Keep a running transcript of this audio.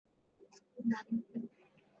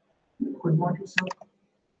Good morning, sir.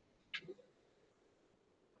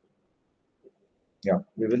 Yeah,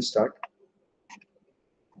 we will start.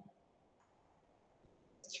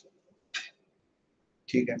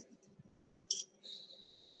 ठीक है.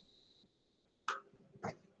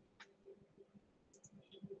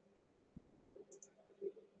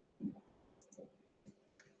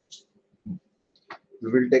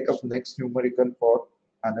 We will take up next numerical for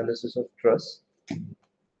analysis of trust.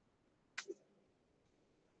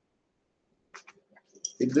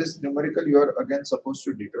 In this numerical, you are again supposed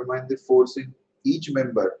to determine the force in each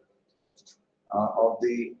member of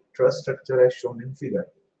the truss structure as shown in figure.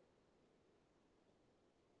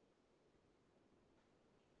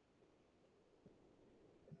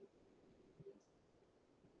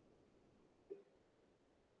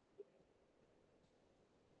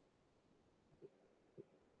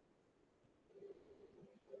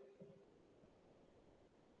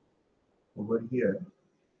 Over here,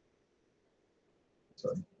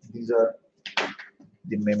 sorry, these are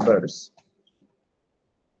the members.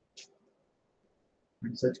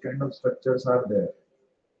 And such kind of structures are there.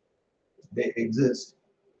 They exist.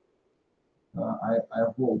 I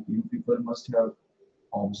hope you people must have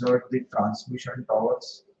observed the transmission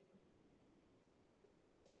towers.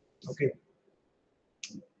 Okay.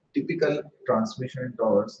 Typical transmission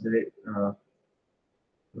towers, they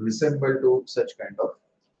resemble to such kind of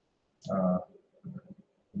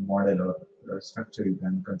model or structure you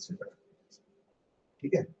can consider.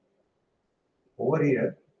 Okay. Over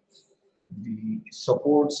here, the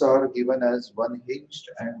supports are given as one hinged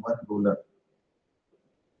and one roller,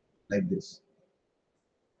 like this.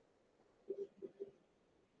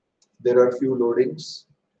 There are few loadings,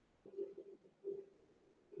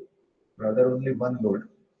 rather only one load,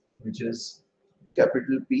 which is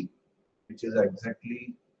capital P, which is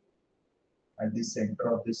exactly at the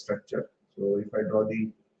center of this structure. So if I draw the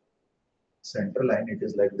center line, it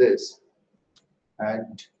is like this,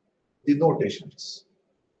 and the notations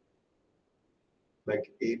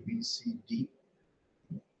like A, B, C, D,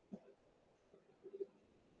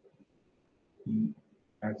 E,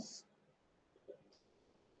 F,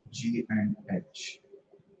 G, and H.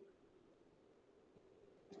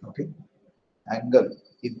 Okay. Angle,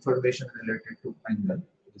 information related to angle.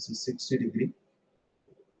 This is 60 degree.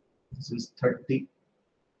 This is 30.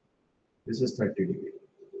 This is 30 degree.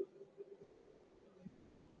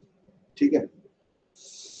 Okay.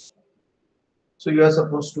 So you are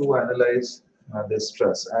supposed to analyze this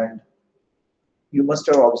truss, and you must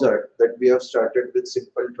have observed that we have started with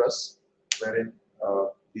simple truss, wherein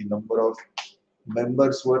the number of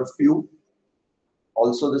members were few.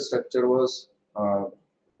 Also, the structure was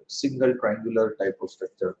single triangular type of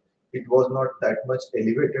structure. It was not that much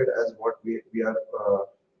elevated as what we are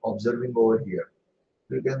observing over here.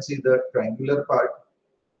 You can see the triangular part,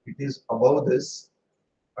 it is above this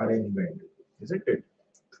arrangement, isn't it?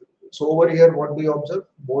 So over here, what do you observe?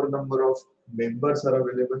 More number of members are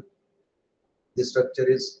available. The structure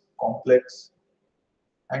is complex,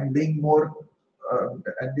 and being more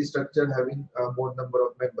and the structure having more number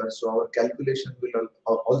of members, so our calculation will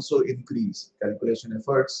also increase. Calculation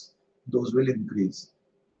efforts, those will increase.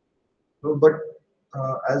 So, but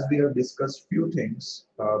as we have discussed few things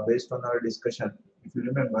based on our discussion, if you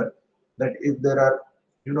remember that if there are,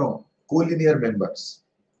 collinear members,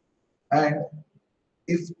 and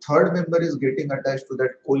if third member is getting attached to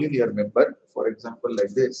that collinear member, for example, like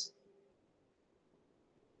this,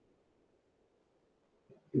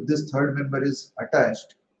 if this third member is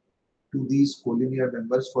attached to these collinear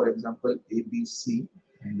members, for example, A, B, C,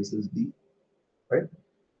 and this is D, right?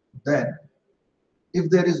 Then, if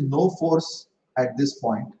there is no force at this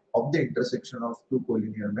point of the intersection of two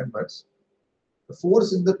collinear members, the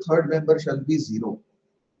force in the third member shall be zero.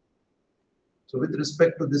 So, with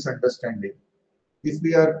respect to this understanding, if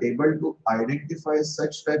we are able to identify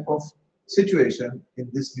such type of situation in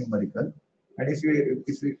this numerical, and if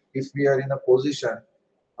we are in a position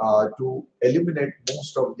to eliminate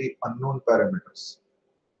most of the unknown parameters,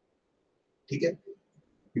 okay?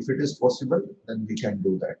 If it is possible, then we can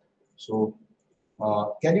do that. So,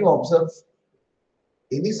 can you observe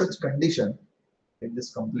any such condition in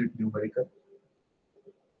this complete numerical?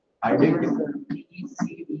 Identify.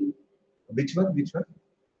 Which one? Which one?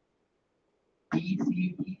 B,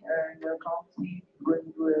 C, D, and from C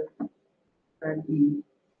going to F and E.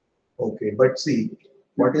 Okay, but see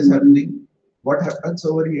what is happening. What happens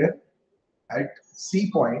over here at C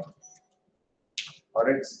point or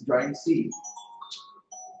at joint C?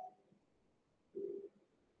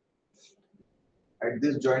 At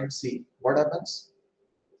this joint C, what happens?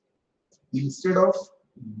 Instead of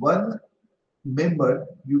one member,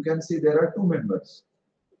 you can see there are two members,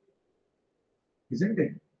 isn't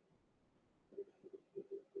it?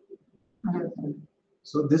 Yes, sir.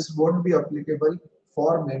 So this won't be applicable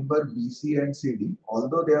for member BC and CD,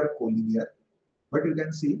 although they are collinear. But you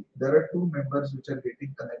can see there are two members which are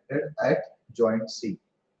getting connected at joint C.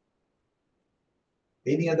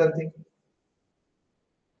 Any other thing?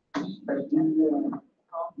 That is from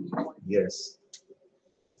this point. Yes,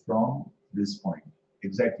 from this point.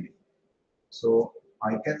 Exactly. So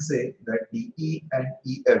I can say that DE and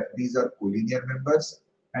EF, these are collinear members,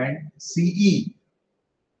 and CE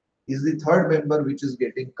is the third member which is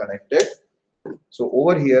getting connected. So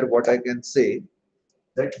over here, what I can say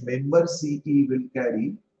that member CE will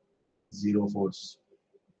carry zero force.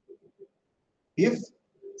 If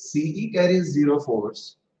CE carries zero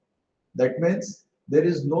force, that means there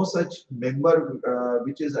is no such member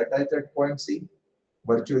which is attached at point C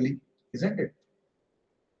virtually, isn't it?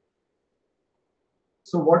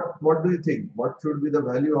 So what do you think? What should be the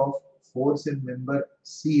value of force in member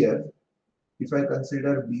CF if I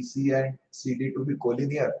consider BC and CD to be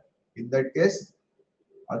collinear? In that case,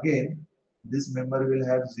 again, this member will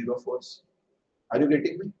have zero force. Are you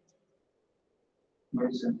getting me?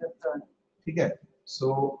 Yes, sir. That's right. Okay.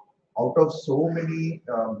 So out of so many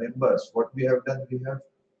members, what we have done, we have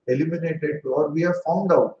eliminated or we have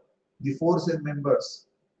found out the force in members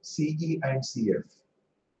CE and CF.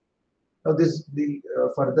 Now this the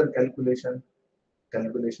further calculation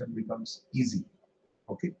becomes easy.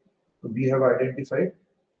 Okay. So we have identified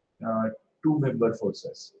uh, two member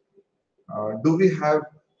forces. Do we have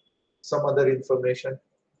some other information?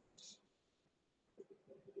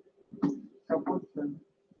 Support, sir.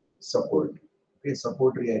 Support. Okay,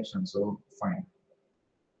 support reaction. So fine.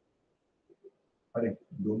 अरे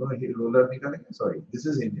दोनों ही roller निकालेंगे. Sorry, this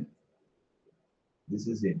is hinge. This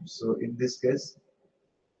is hinge. So in this case,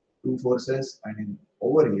 two forces, and in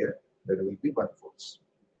over here there will be one force.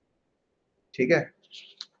 ठीक है?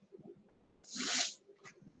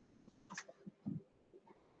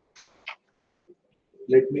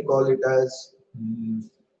 Let me call it as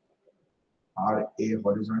RA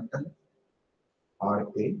horizontal, RA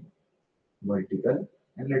vertical,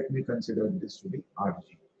 and let me consider this to be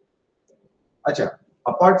RG. Acha,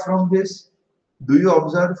 apart from this, do you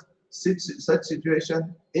observe such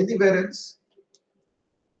situation anywhere else?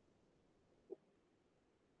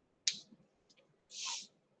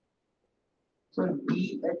 So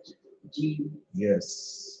DHG.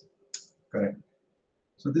 Yes, correct.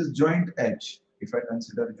 So this joint H, if I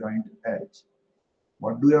consider joint H,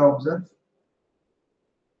 what do I observe?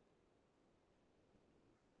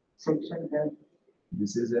 Section F.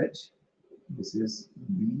 This is H, this is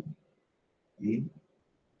B, A,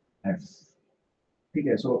 F.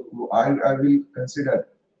 Okay, so I will consider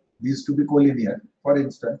these to be collinear. For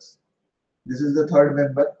instance, this is the third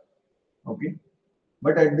member, okay?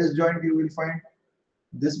 But at this joint, you will find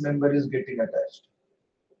this member is getting attached,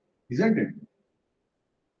 isn't it?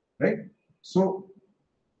 Right? So,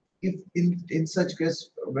 if in such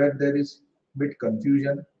case where there is bit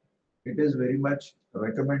confusion, it is very much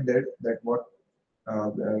recommended that what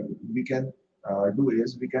we can do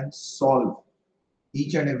is we can solve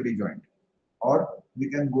each and every joint, or we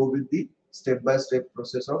can go with the step-by-step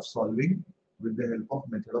process of solving with the help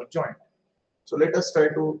of method of joint. So let us try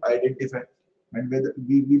to identify, and whether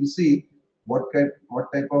we will see what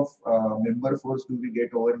type of member force do we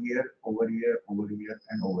get over here, over here, over here,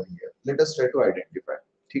 and over here. Let us try to identify.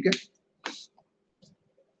 Okay.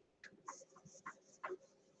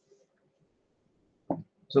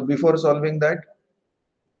 So before solving that,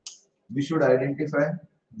 we should identify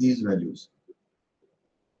these values.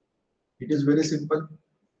 It is very simple.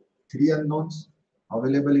 Three unknowns,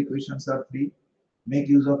 available equations are three. Make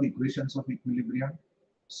use of equations of equilibrium.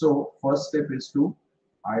 So first step is to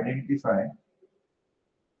identify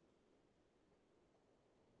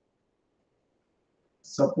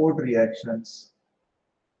support reactions,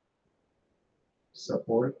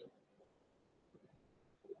 support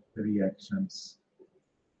reactions.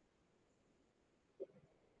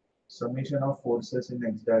 Summation of forces in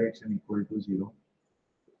x direction equal to 0.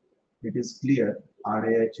 It is clear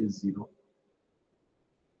RAH is 0.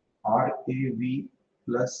 RAV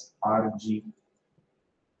plus RG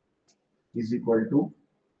is equal to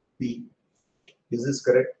P. Is this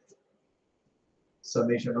correct?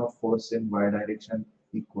 Summation of force in y direction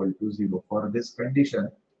equal to 0. For this condition,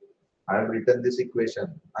 I have written this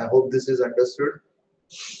equation. I hope this is understood.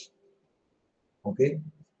 Okay.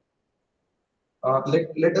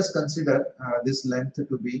 Let us consider this length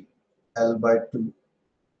to be L by 2.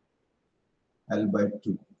 L by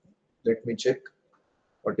 2. Let me check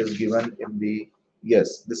what is given in the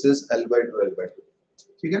Yes, this is L by 2, L by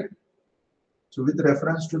 2. Okay? So with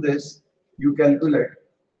reference to this, you calculate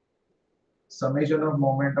summation of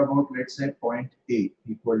moment about, let's say, point A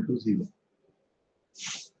equal to 0.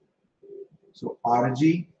 So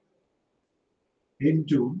Rg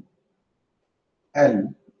into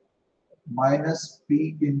L minus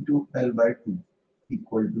P into L by 2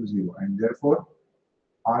 equal to 0, and therefore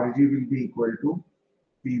Rg will be equal to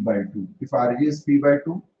P by 2. If Rg is P by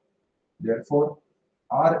 2, therefore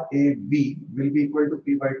Rab will be equal to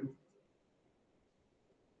P by 2.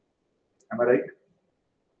 Am I right?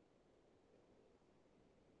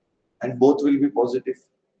 And both will be positive.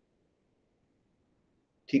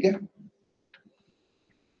 Okay?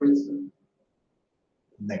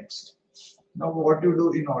 Next. Now what you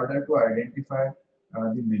do in order to identify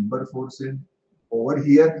the member force in over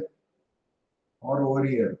here or over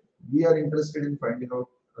here, we are interested in finding out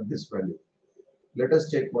this value. Let us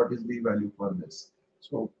check what is the value for this.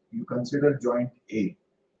 So you consider joint A.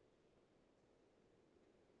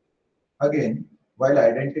 Again, while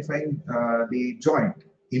identifying the joint,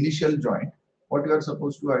 initial joint, what you are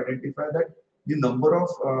supposed to identify that the number of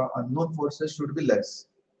unknown forces should be less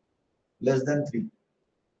than 3.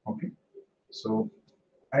 Okay. So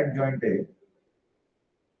at joint A,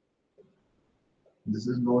 this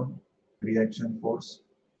is known reaction force,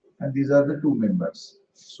 and these are the two members.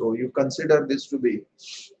 So you consider this to be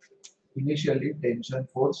initially tension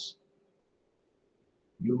force.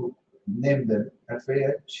 You name them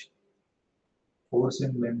FAH, force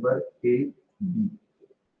in member A, B.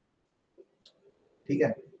 ठीक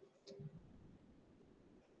है?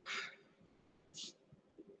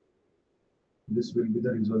 This will be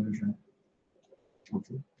the resolution.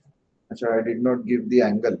 Okay. Achha, I did not give the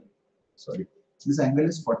angle. Sorry. This angle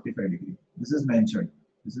is 45 degree. This is mentioned.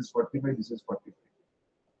 This is 45. This is 45.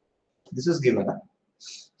 This is given.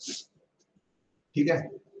 Okay.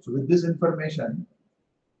 So with this information,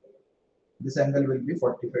 this angle will be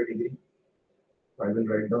 45 degree. So I will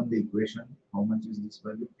write down the equation. How much is this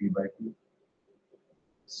value? P by 2.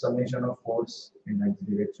 Summation of force in x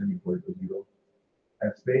direction equal to 0.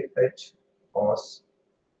 FAH cos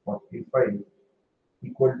 45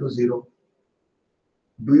 equal to 0.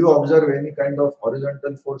 Do you observe any kind of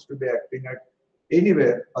horizontal force to be acting at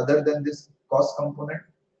anywhere other than this cos component?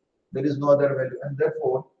 There is no other value, and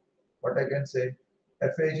therefore what I can say,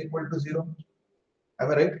 FA is equal to 0.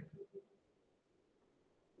 Am I right?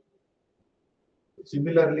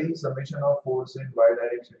 Similarly, summation of force in y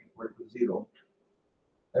direction equal to 0.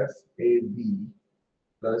 FAB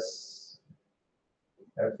plus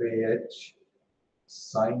FAH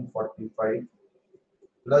sine 45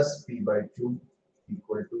 plus P by 2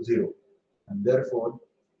 equal to 0. And therefore,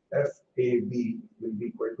 FAB will be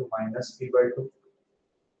equal to minus P by 2.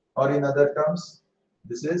 Or in other terms,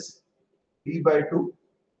 this is P by 2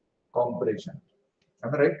 compression.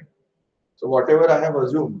 Am I right? So whatever I have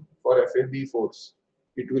assumed for FAB force,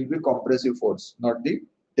 it will be compressive force, not the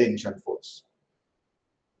tension force.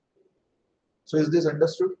 So is this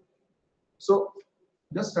understood? So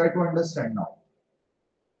just try to understand now.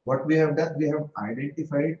 What we have done, we have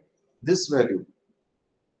identified this value,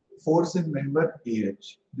 force in member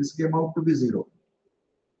AH. This came out to be 0.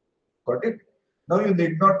 Got it? Now you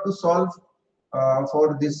need not to solve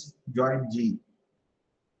for this joint G.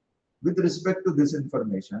 With respect to this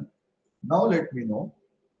information, now let me know,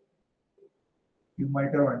 you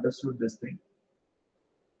might have understood this thing.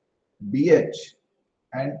 BH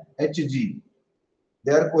and HG,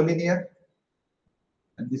 they are collinear,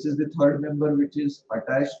 and this is the third member which is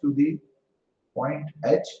attached to the point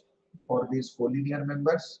H for these collinear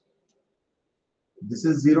members. This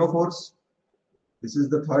is 0 force. This is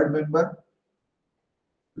the third member.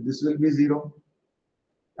 So this will be 0.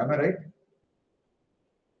 Am I right?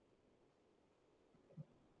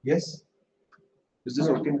 Yes? Is this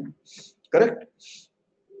okay? Correct?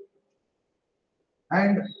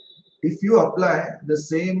 And if you apply the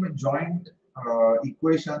same joint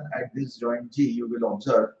equation at this joint G, you will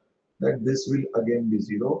observe that this will again be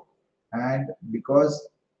 0. And because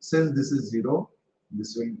since this is 0,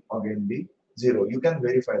 this will again be 0. You can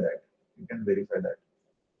verify that. You can verify that.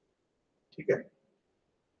 Okay.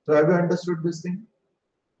 So have you understood this thing?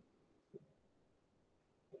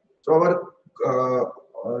 So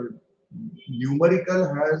our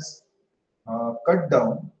numerical has cut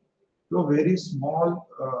down to a very small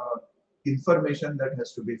information that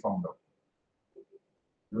has to be found out.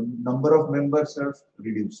 The number of members have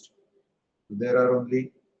reduced. There are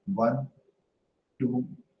only 1, 2,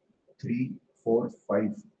 3, 4,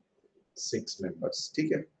 5, 6 members.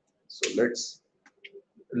 Okay. So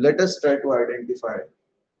let us try to identify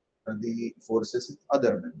the forces in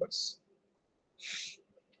other members.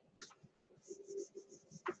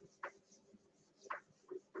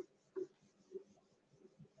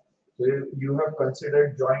 So you have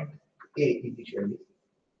considered joint A initially.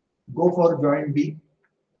 Go for joint B.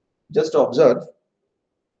 Just observe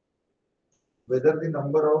whether the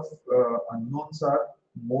number of unknowns are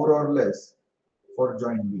more or less for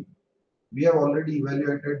joint B. We have already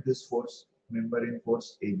evaluated this force member in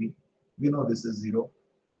force AB. We know this is 0.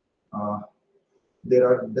 There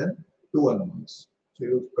are then 2 unknowns. So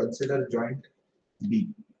you consider joint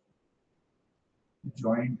B.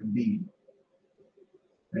 Joint B,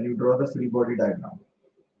 and you draw the free body diagram.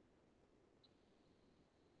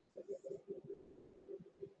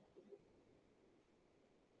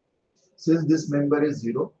 Since this member is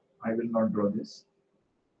 0, I will not draw this.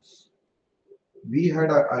 We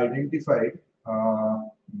had identified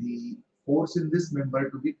the force in this member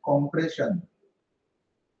to be compression,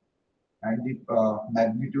 and the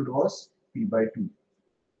magnitude was P by 2.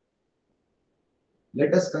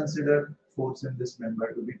 Let us consider force in this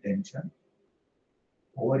member to be tension.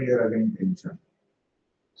 Over here again tension.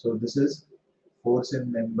 So this is force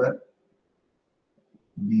in member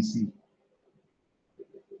BC,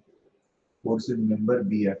 force in member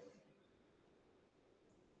BF.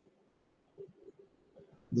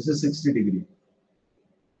 This is 60 degree.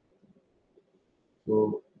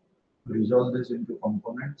 So resolve this into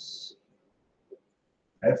components.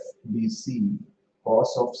 FBC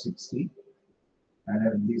cos of 60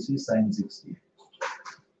 and FBC sin 60.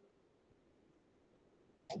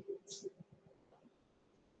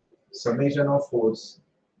 Summation of force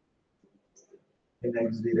in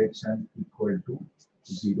x direction equal to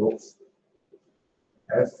 0.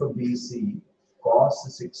 FBC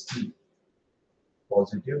cos 60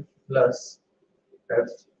 positive plus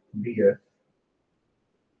FBF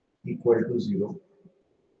equal to 0.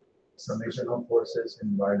 Summation of forces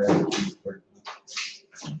in y direction equal to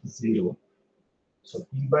 0. So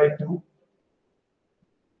P by 2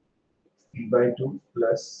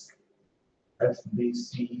 plus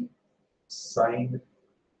FBC sin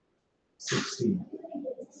 60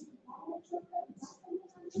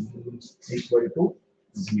 equal to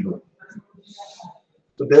 0.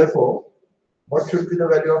 So therefore, what should be the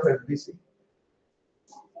value of FBC?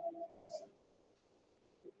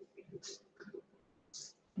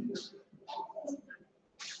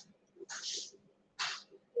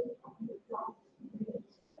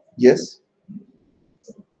 Yes.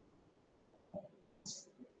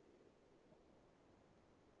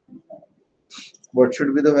 What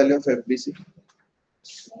should be the value of FBC?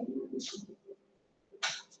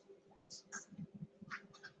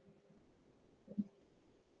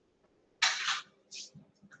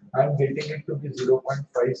 I am getting it to be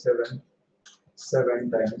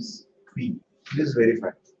 0.577 times P. Please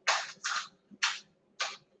verify.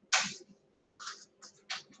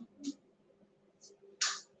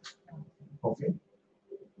 Okay.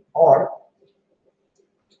 Or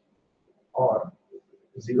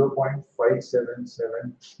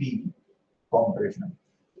 0.577 P compression.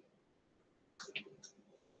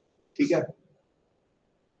 Okay.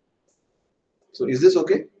 So is this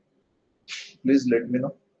okay? Please let me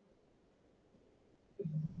know.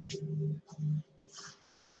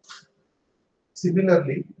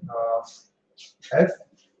 Similarly,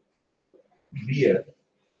 FBF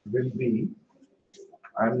will be,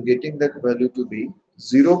 I am getting that value to be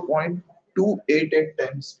 0.288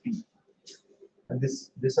 times P. And this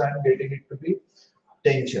I am getting it to be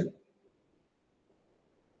tension.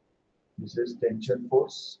 This is tension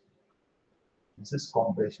force. This is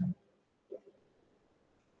compression.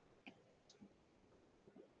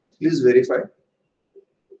 Please verify.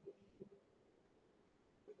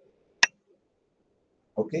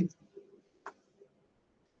 Okay.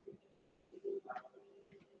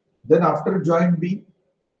 Then after joint B,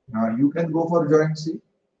 you can go for joint C.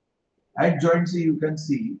 At joint C, you can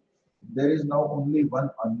see there is now only one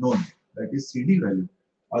unknown, that is CD value.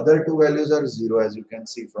 Other two values are 0, as you can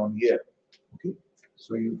see from here. Okay.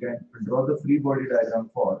 So you can draw the free body diagram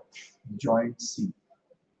for joint C.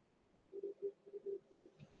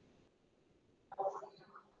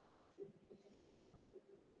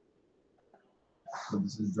 So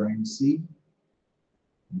this is joint C,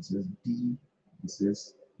 this is D, this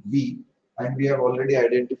is B, and we have already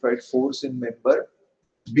identified force in member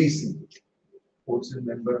BC. Force in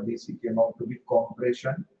member BC came out to be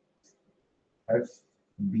compression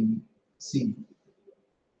FBC.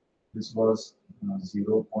 This was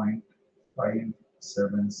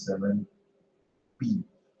 0.577 P.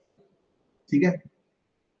 Okay?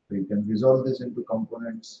 So you can resolve this into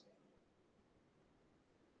components.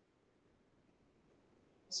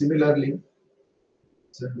 Similarly,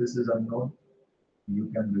 since this is unknown, You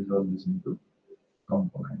can resolve this into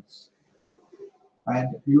components.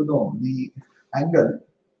 And you know the angle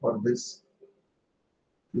for this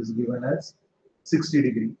is given as 60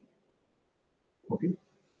 degree. Okay,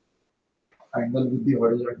 angle with the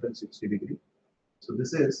horizontal 60 degree. So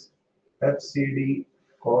this is FCD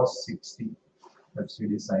cos 60,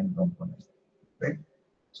 FCD sine component, right?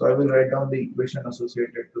 So I will write down the equation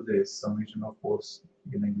associated to this summation of force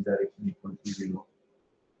in x direction equal to 0.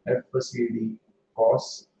 FCD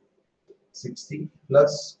cos 60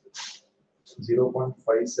 plus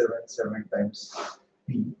 0.577 times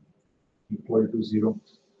P equal to 0.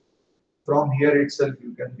 From here itself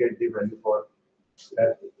you can get the value for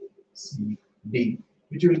FCD,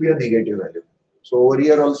 which will be a negative value. So over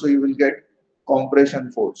here also you will get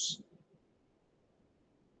compression force.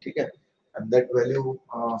 Okay, and that value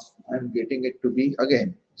I am getting it to be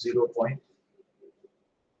again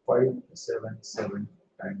 0.577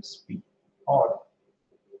 times P or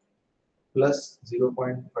plus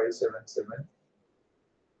 0.577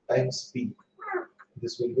 times P.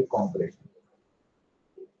 This will be compression.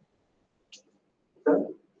 Sir,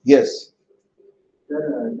 Yes.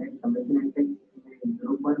 sir, that summation index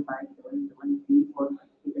 0.577 P for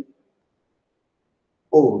practical.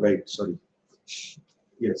 Oh, right. Sorry.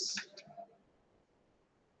 Yes.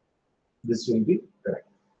 This will be correct.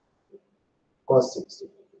 Cos 60.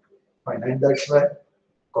 Fine. And that's why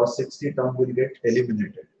cos 60 term will get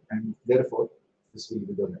eliminated. And therefore, this will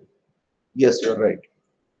be the value. Yes, you're right.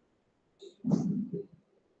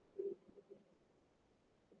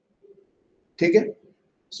 Okay.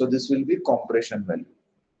 So this will be compression value.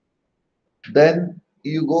 Then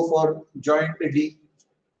you go for joint D,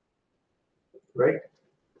 right?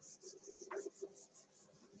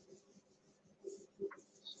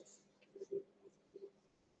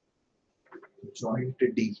 Joint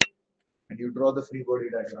D, and you draw the free body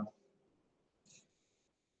diagram.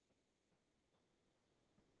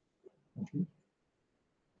 Okay.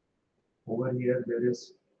 Over here there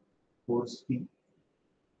is force P.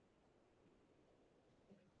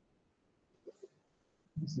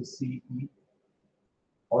 This is CE.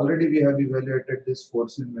 Already we have evaluated this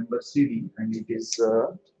force in member CD, and it is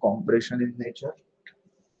compression in nature.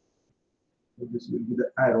 So this will be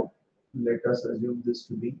the arrow. Let us assume this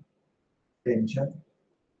to be tension.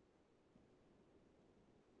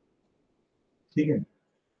 Okay.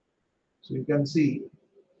 So you can see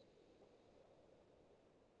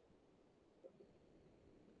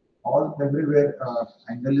all everywhere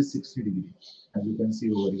angle is 60 degrees, as you can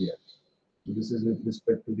see over here. So this is with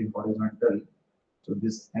respect to the horizontal. So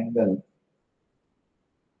this angle,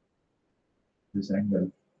 these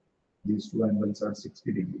two angles are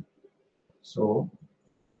 60 degrees. So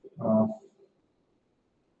uh,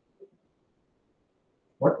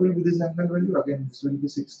 what will be this angle value? Again, this will be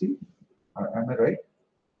 60. Am I right?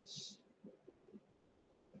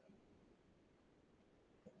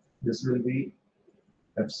 This will be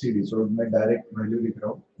FCD. So my direct value is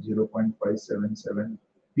around 0.577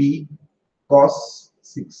 P cos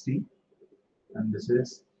 60, and this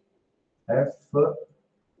is FD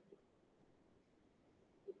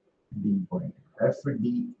point,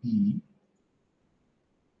 FDE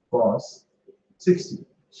cos 60.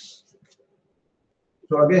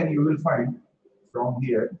 So again, you will find from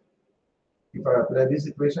here, if I apply this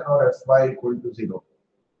equation or Fy equal to 0,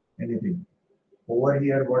 anything. Over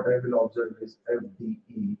here, what I will observe is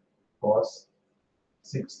FDE cos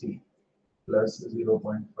 60 plus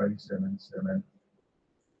 0.577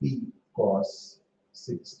 P cos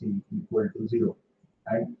 60 equal to 0.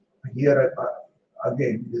 And here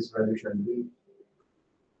again, this value shall be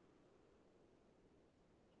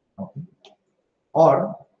okay,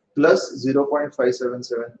 or plus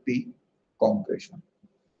 0.577 P compression.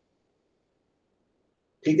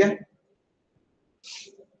 Okay?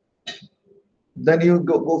 Then you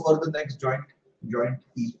go for the next joint, joint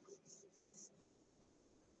E.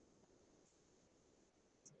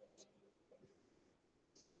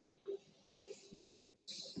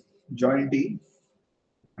 Joint E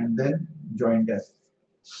and then joint F.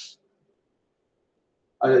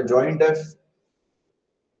 Joint F.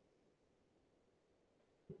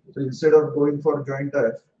 So instead of going for joint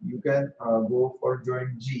F, you can go for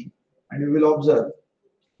joint G, and you will observe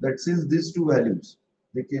that since these two values,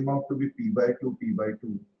 they came out to be P by 2, P by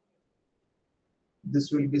 2,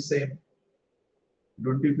 this will be same.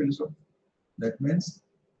 Don't you feel so? That means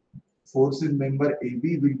force in member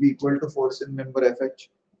AB will be equal to force in member FH,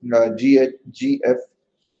 GF.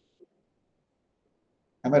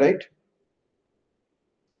 Am I right?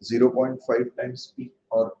 0.5 times P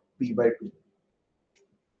or P by 2.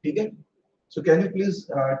 Okay? So can you please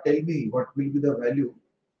tell me what will be the value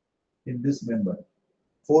in this member?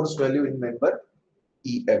 force value in member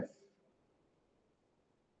EF.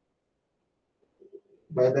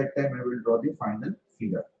 By that time, I will draw the final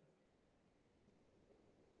figure.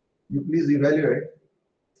 You please evaluate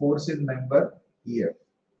force in member EF.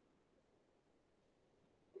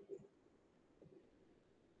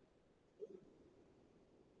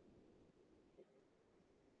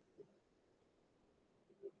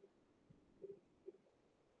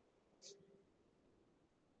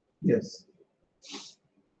 Yes.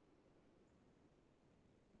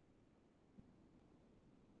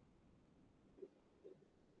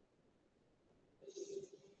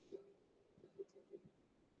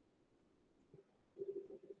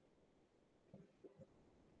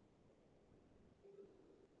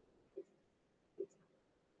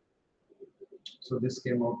 So this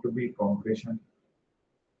came out to be compression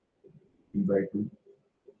P by 2.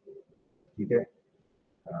 Okay.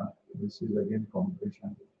 This is again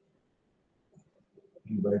compression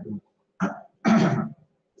P by 2.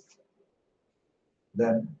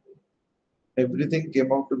 Then everything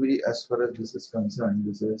came out to be, as far as this is concerned,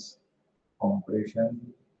 this is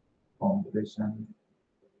compression, compression.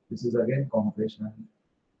 This is again compression.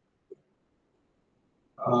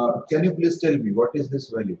 Can you please tell me what is this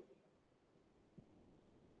value?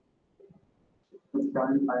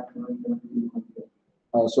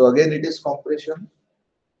 So again it is compression.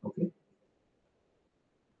 Okay.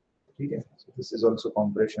 Okay. So this is also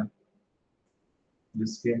compression.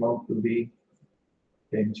 This came out to be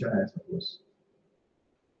tension, I suppose.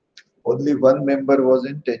 Only one member was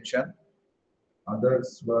in tension,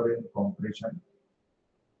 others were in compression.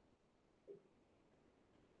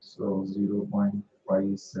 So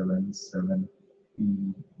 0.577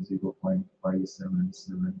 P,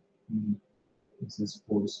 0.577 P. This is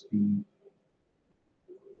force P.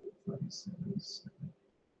 577.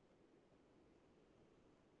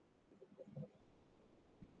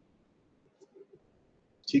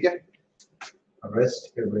 ठीक है?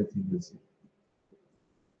 Rest everything is here.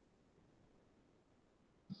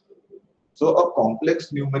 So a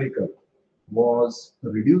complex numerical was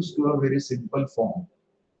reduced to a very simple form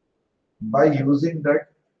by using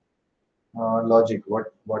that logic,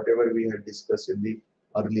 whatever we had discussed in the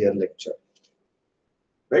earlier lecture,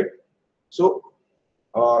 right? So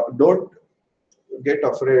don't get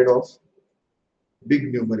afraid of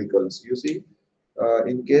big numericals. You see,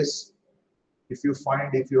 in case if you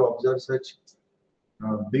observe such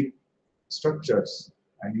big structures,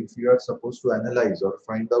 and if you are supposed to analyze or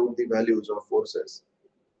find out the values of forces,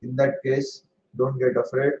 in that case, don't get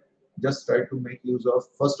afraid. Just try to make use of,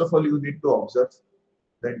 first of all, you need to observe,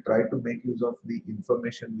 then try to make use of the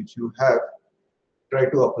information which you have, try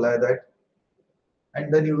to apply that,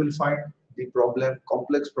 and then you will find the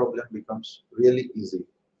complex problem becomes really easy.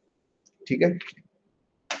 Okay?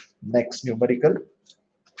 Next numerical.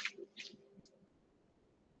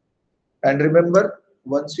 And remember,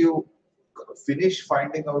 once you finish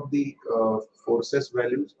finding out the forces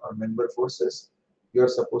values or member forces, you are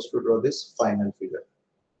supposed to draw this final figure.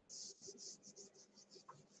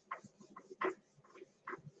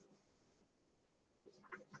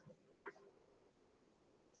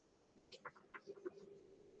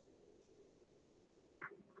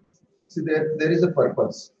 See, there is a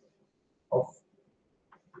purpose of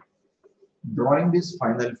drawing this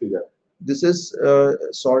final figure. This is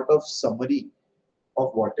sort of summary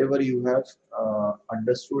of whatever you have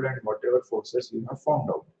understood and whatever forces you have found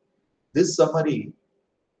out. This summary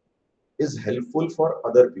is helpful for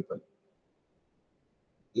other people.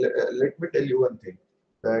 Let me tell you one thing,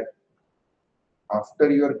 that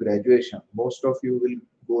after your graduation, most of you will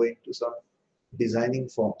go into some designing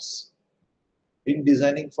firms. In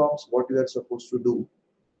designing firms, what you are supposed to do,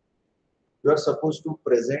 you are supposed to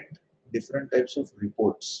present different types of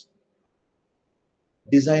reports,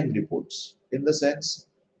 design reports. In the sense,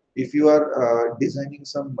 if you are designing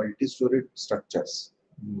some multi-storied structures,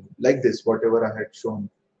 like this, whatever I had shown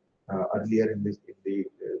earlier in the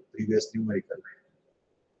previous numerical.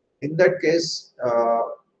 In that case,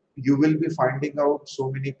 you will be finding out so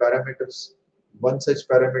many parameters. One such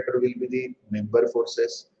parameter will be the member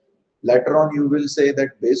forces. Later on, you will say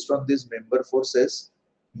that based on these member forces,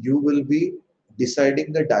 you will be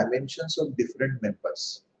deciding the dimensions of different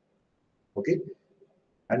members. Okay,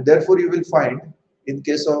 and therefore you will find, in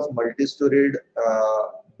case of multi-storied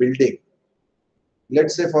building,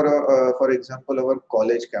 let's say for example, our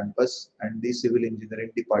college campus and the civil engineering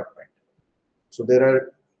department. So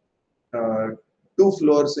there are 2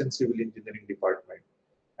 floors in civil engineering department,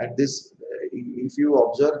 and this, if you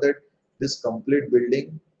observe that this complete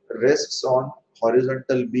building rests on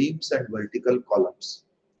horizontal beams and vertical columns,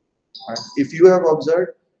 and if you have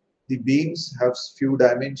observed, The beams have few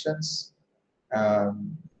dimensions,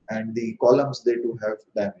 and the columns they do have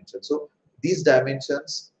dimensions. So these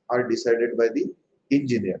dimensions are decided by the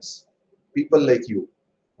engineers, people like you.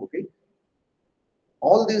 Okay,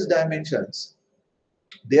 all these dimensions,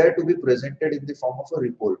 they are to be presented in the form of a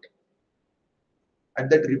report, and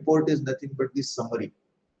that report is nothing but the summary,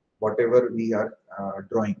 whatever we are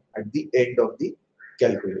drawing at the end of the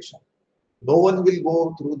calculation. No one will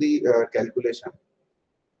go through the calculation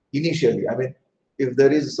initially. I mean, if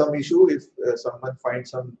there is some issue, if someone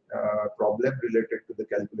finds some problem related to the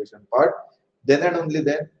calculation part, then and only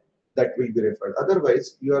then that will be referred.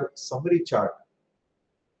 Otherwise, your summary chart,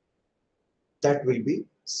 that will be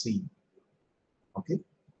seen. Okay,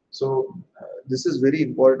 so this is very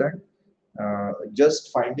important.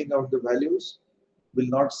 Just finding out the values will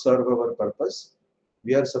not serve our purpose.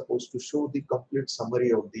 We are supposed to show the complete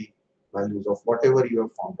summary of the values of whatever you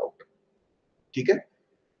have found out. Okay,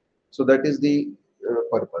 so that is the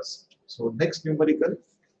purpose. So next numerical,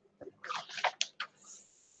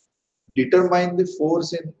 determine the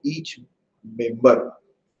force in each member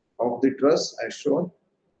of the truss as shown,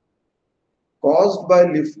 caused by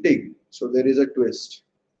lifting. So there is a twist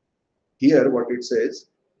here. What it says,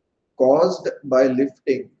 caused by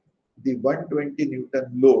lifting the 120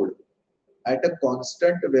 Newton load at a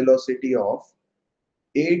constant velocity of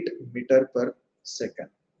 8 meter per second.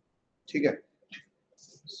 Okay.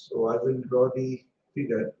 So I will draw the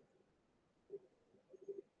figure.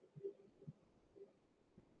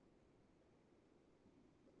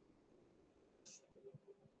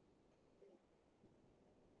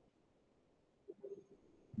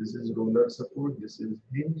 This is roller support, this is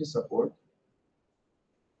hinge support.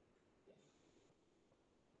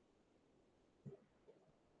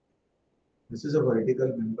 This is a vertical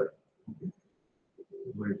member. Okay.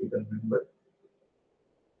 Vertical member.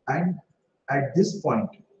 And at this point,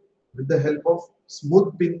 with the help of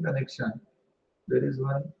smooth pin connection, there is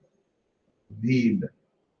one wheel,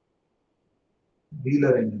 wheel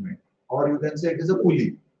arrangement, or you can say it is a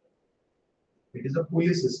pulley. It is a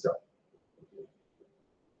pulley system.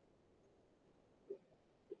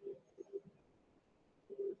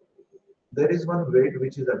 There is one weight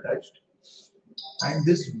which is attached, and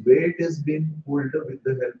this weight is being pulled with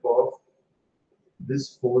the help of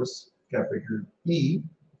this force capital E,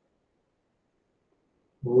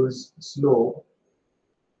 whose slope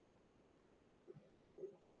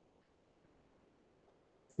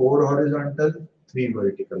 4 horizontal, 3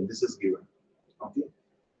 vertical. This is given. Okay.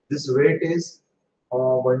 This weight is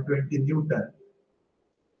 120 Newton.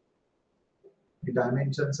 The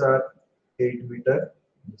dimensions are 8 meter.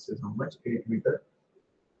 This is how much? 8 meter.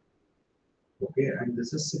 Okay, and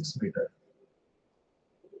this is 6 meter.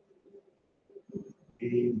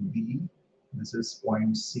 A, B, this is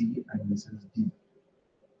point C, and this is D.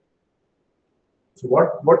 So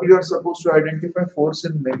what you are supposed to identify force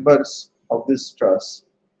in members of this truss.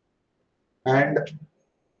 And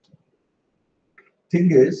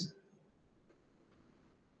thing is,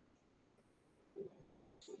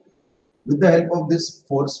 with the help of this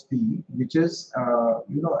force P, which is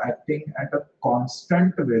acting at a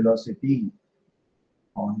constant velocity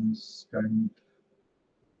of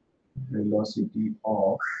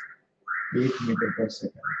 8 meter per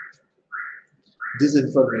second. This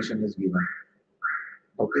information is given.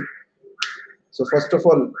 Okay. So first of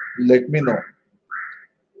all, let me know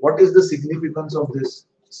what is the significance of this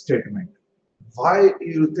statement. Why do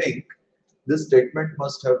you think this statement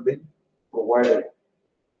must have been provided?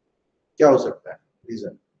 क्या हो सकता है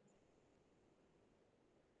reason?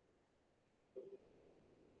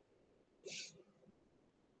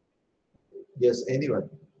 Yes, anyone?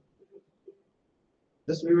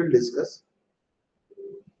 This we will discuss.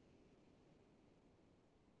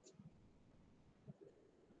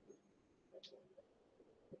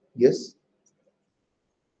 Yes.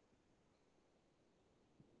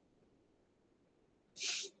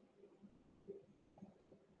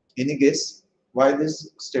 Any guess why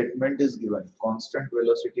this statement is given? Constant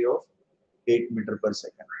velocity of 8 meter per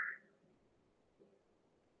second.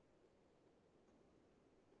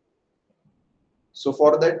 So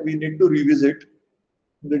for that we need to revisit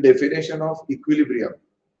the definition of equilibrium.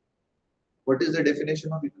 What is the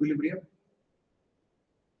definition of equilibrium?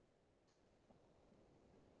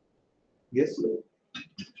 Yes.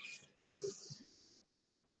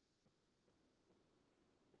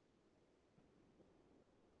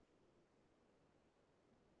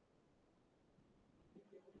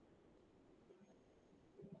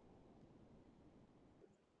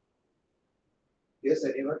 Yes,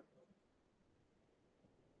 anyone?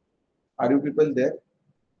 Are you people there?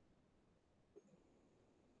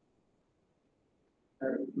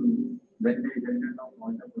 when the resultant of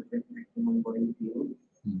all the process maximum body is zero,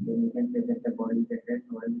 then you can say that the body is at rest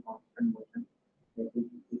or in constant motion. That is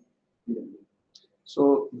zero.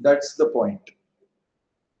 So that's the point.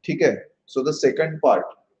 Okay. So the second part,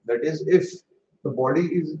 that is, if the body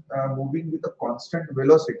is moving with a constant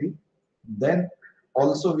velocity, then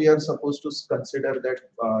also we are supposed to consider that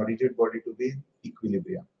rigid body to be in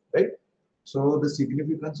equilibrium, right? So the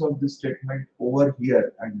significance of this statement over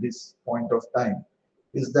here at this point of time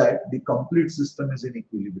is that the complete system is in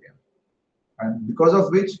equilibrium, and because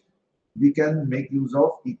of which we can make use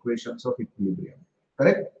of equations of equilibrium,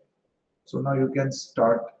 correct? So now you can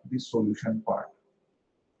start the solution part.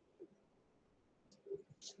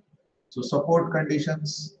 So support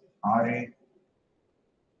conditions RA,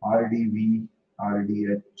 RDV,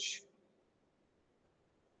 RDH.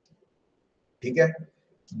 Okay.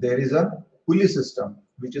 There is a pulley system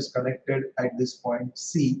which is connected at this point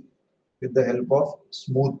C with the help of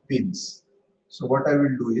smooth pins. So what I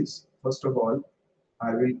will do is, first of all,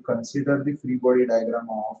 I will consider the free body diagram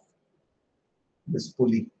of this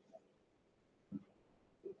pulley.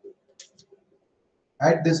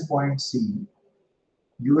 At this point C,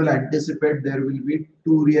 you will anticipate there will be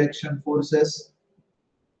two reaction forces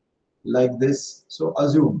like this. So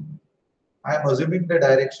I am assuming the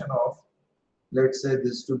direction of, let's say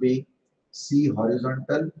this to be C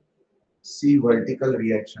horizontal, C vertical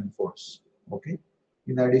reaction force. Okay.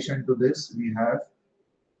 In addition to this, we have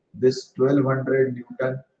this 1200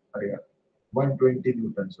 Newton, 120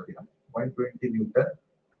 Newton, 120 Newton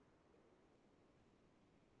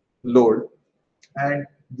load, and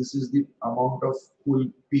this is the amount of pull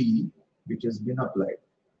P which has been applied.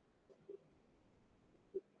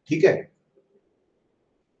 Okay.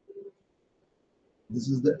 This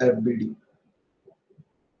is the FBD.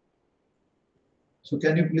 So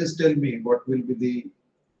can you please tell me what will be the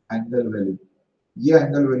angle value? ये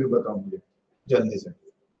angle value बताओ मुझे जल्दी से.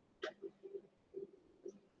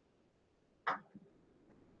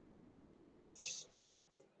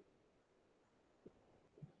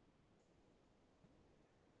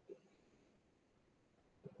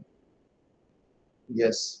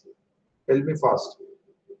 Yes. Tell me fast.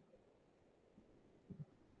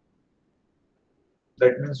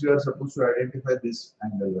 That means you are supposed to identify this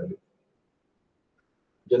angle value.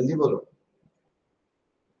 जल्दी बोलो.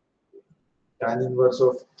 Tan inverse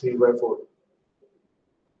of 3/4.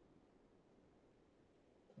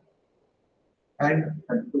 And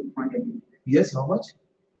 36.86. yes, how much?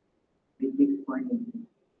 36.86.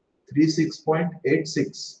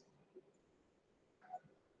 36.86.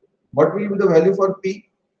 What will be the value for P?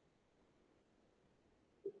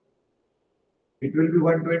 It will be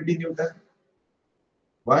 120 Newton.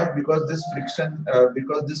 Why? Because this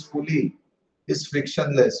because this pulley is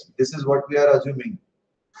frictionless. This is what we are assuming.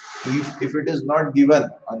 If it is not given,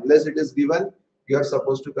 unless it is given, you are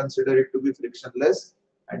supposed to consider it to be frictionless,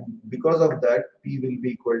 and because of that, P will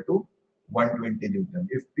be equal to 120 Newton.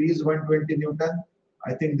 If P is 120 Newton,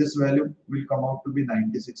 I think this value will come out to be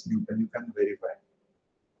 96 Newton. You can verify.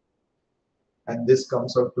 And this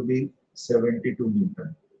comes out to be 72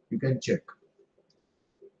 Newton. You can check.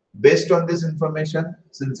 Based on this information,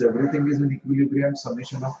 since everything is in equilibrium,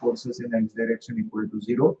 summation of forces in x direction equal to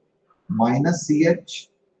 0 minus CH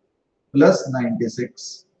plus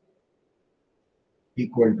 96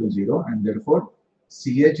 equal to 0, and therefore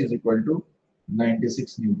CH is equal to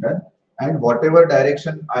 96 Newton, and whatever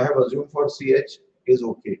direction I have assumed for CH is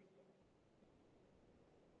okay.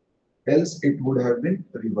 Else it would have been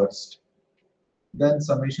reversed. Then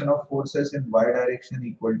summation of forces in y direction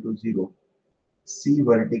equal to 0. C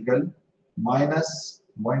vertical minus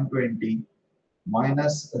 120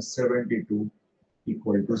 minus 72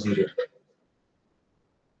 equal to 0.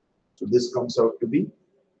 So this comes out to be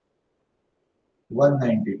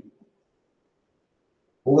 190.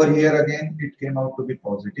 Over here again it came out to be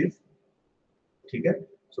positive. Okay?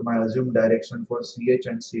 So my assumed direction for CH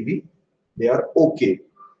and CV, they are okay.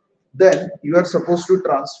 Then you are supposed to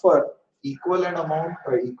transfer equal and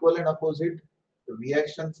opposite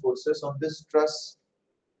reaction forces on this truss.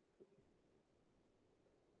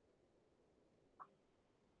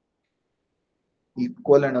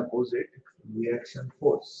 Equal and opposite reaction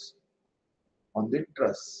force on the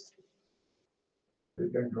truss. You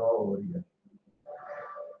can draw over here.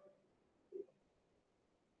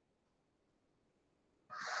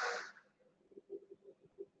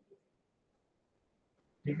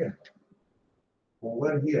 Okay.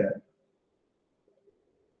 Over here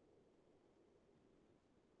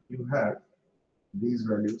you have these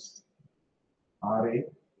values RA,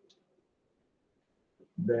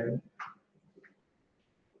 then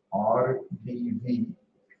RDV,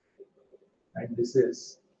 and this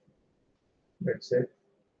is let's say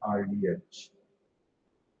RDH.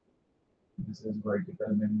 This is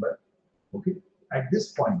vertical member. Okay. At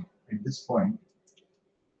this point,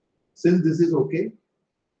 since this is okay,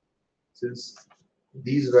 since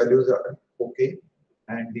these values are okay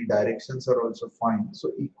and the directions are also fine,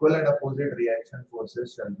 so equal and opposite reaction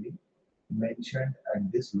forces shall be mentioned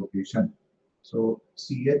at this location. So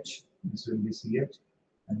CH, this will be CH,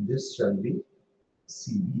 and this shall be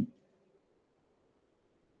CB.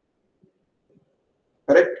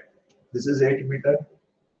 Correct? This is 8 meter,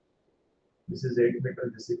 this is 8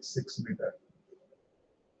 meter, this is 6 meter.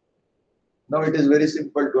 Now it is very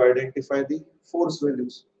simple to identify the force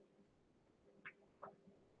values.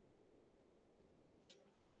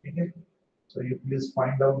 Okay? So you please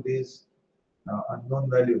find out these unknown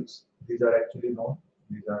values. These are actually known.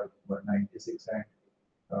 These are 196 and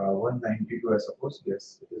 192, I suppose.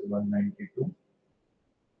 Yes, it is 192.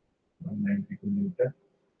 192 Newton.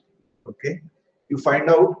 Okay. You find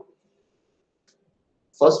out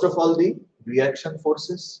first of all the reaction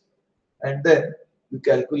forces, and then you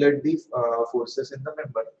calculate the forces in the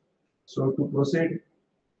member. So to proceed,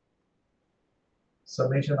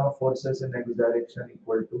 summation of forces in x direction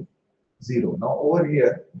equal to 0. Now over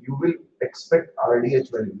here you will expect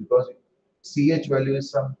RDH value because CH value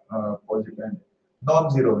is some positive and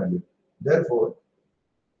non-zero value. Therefore,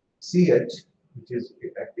 CH, which is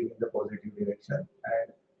acting in the positive direction,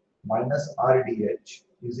 and minus RDH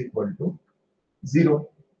is equal to 0.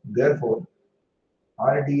 Therefore,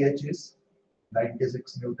 RDH is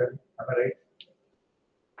 96 Newton. Am I right?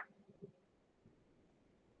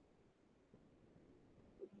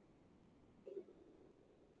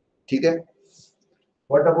 Okay.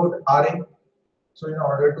 What about RA? So, in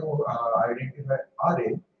order to identify RA,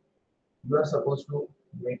 you are supposed to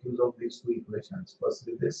make use of these two equations.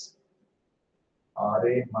 Firstly, this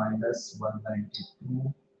RA minus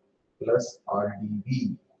 192 plus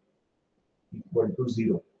RDV equal to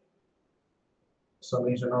 0.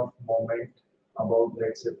 Summation of moment about,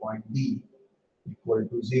 let's say, point D equal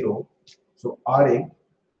to 0. So RA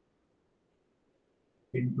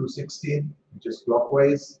into 16, which is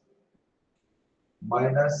clockwise,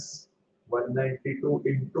 minus 192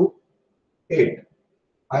 into 8.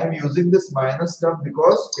 I am using this minus term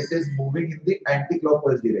because it is moving in the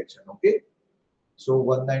anti-clockwise direction. Okay. So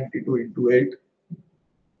 192 into 8.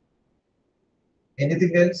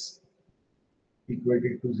 Anything else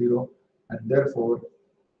equated to 0, and therefore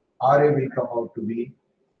RA will come out to be,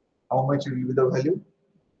 how much will be the value?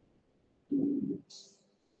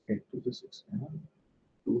 8 to the 6.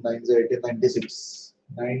 2 9 is 18, 96.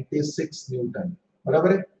 96 Newton.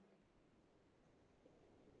 बराबर है?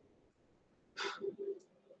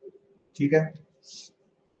 ठीक है?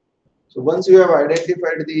 So once you have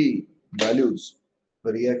identified the values,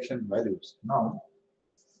 the reaction values, now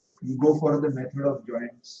you go for the method of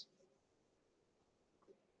joints.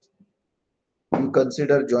 You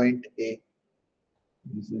consider joint A.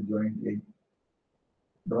 This is joint A.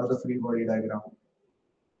 Draw the free body diagram.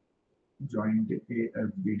 Joint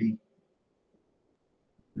AFBD.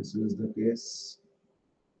 This is the case.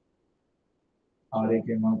 RA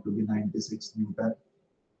came out to be 96 Newton,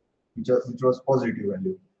 which was positive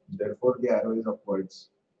value. Therefore, the arrow is upwards.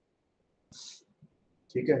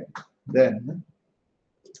 Okay. Then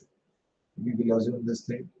we will assume this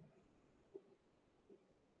thing.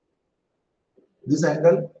 This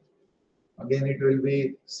angle, again, it will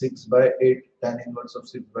be 6 by 8, tan inverse of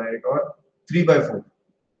 6 by 8, or 3 by 4.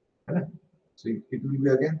 Right? So it will be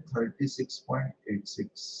again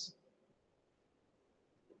 36.86.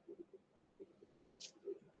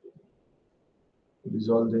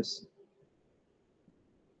 Resolve this.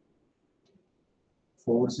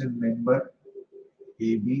 Force in member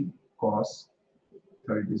AB cos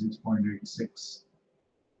 36.86,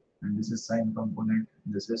 and this is sine component.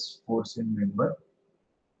 This is force in member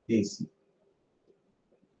AC.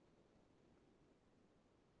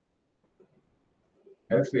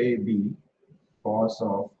 FAB cos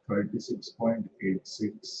of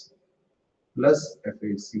 36.86 plus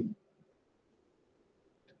FAC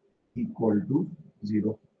equal to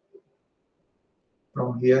 0.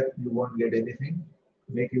 From here you won't get anything.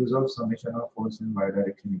 Make use of summation of force in y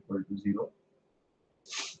direction equal to 0.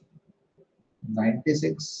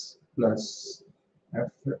 96 plus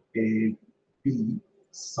FAP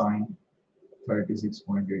sine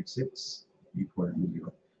 36.86 equal to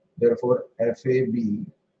 0. Therefore, FAB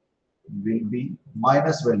will be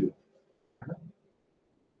minus value.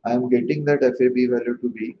 I am getting that FAB value to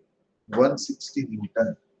be 160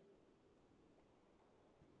 Newton.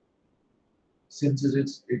 Since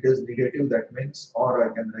it is negative, that means, or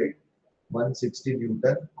I can write 160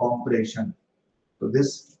 Newton compression. So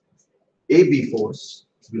this AB force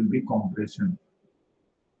will be compression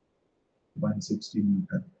 160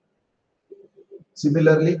 Newton.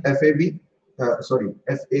 Similarly, FAC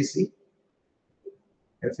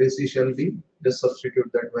shall be, just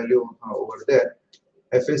substitute that value over there.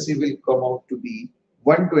 FAC will come out to be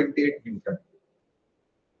 128 Newton,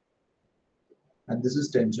 and this is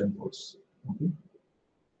tension force. Okay,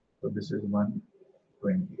 so this is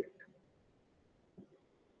 128,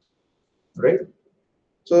 right?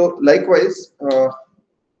 So likewise,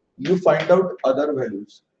 you find out other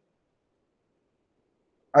values.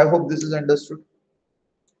 I hope this is understood.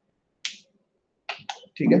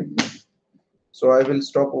 Okay. So I will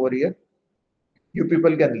stop over here. You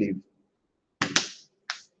people can leave.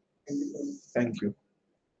 Thank you.